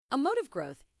A Mode of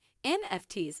Growth,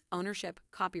 NFTs, Ownership,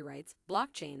 Copyrights,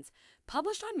 Blockchains,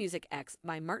 published on Music X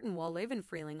by Martin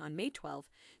Wall-Levenfreeling on May 12,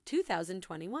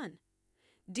 2021.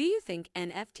 Do you think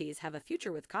NFTs have a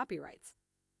future with copyrights?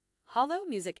 Hollow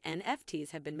Music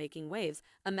NFTs have been making waves,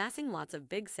 amassing lots of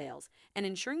big sales and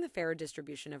ensuring the fairer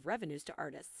distribution of revenues to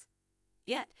artists.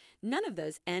 Yet, none of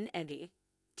those NFT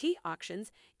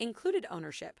auctions included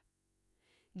ownership.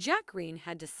 Jack Green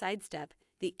had to sidestep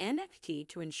the NFT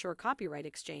to ensure copyright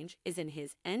exchange is in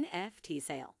his NFT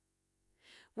sale.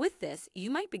 With this,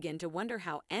 you might begin to wonder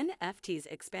how NFTs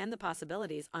expand the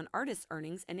possibilities on artists'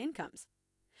 earnings and incomes.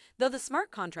 Though the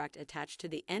smart contract attached to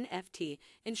the NFT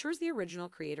ensures the original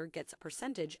creator gets a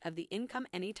percentage of the income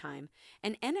anytime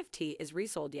an NFT is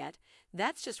resold, yet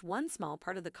that's just one small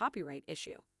part of the copyright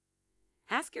issue.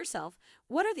 Ask yourself,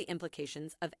 what are the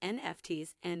implications of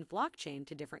NFTs and blockchain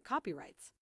to different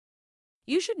copyrights?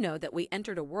 You should know that we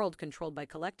entered a world controlled by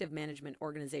collective management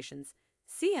organizations,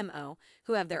 CMO,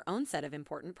 who have their own set of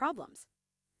important problems.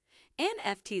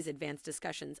 NFTs advance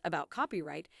discussions about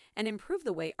copyright and improve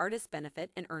the way artists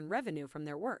benefit and earn revenue from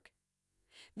their work.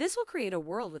 This will create a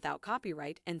world without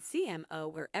copyright and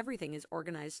CMO where everything is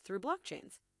organized through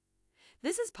blockchains.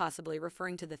 This is possibly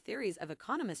referring to the theories of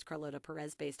economist Carlota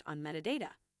Perez based on metadata.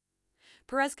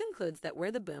 Perez concludes that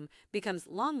where the boom becomes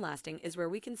long-lasting is where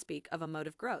we can speak of a mode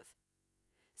of growth.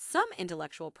 Some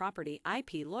intellectual property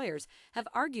IP lawyers have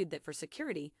argued that for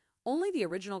security, only the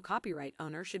original copyright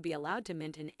owner should be allowed to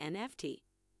mint an NFT.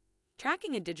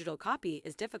 Tracking a digital copy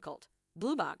is difficult.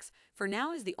 Bluebox, for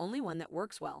now, is the only one that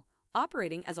works well,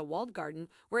 operating as a walled garden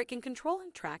where it can control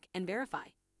and track and verify.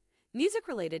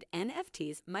 Music-related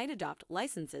NFTs might adopt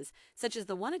licenses such as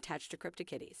the one attached to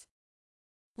CryptoKitties.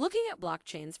 Looking at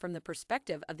blockchains from the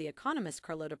perspective of the economist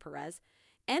Carlota Perez,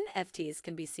 NFTs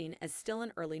can be seen as still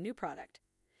an early new product.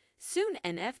 Soon,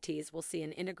 NFTs will see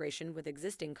an integration with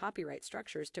existing copyright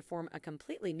structures to form a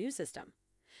completely new system.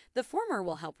 The former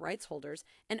will help rights holders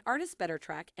and artists better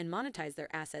track and monetize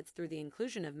their assets through the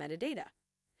inclusion of metadata.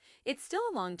 It's still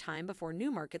a long time before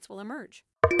new markets will emerge.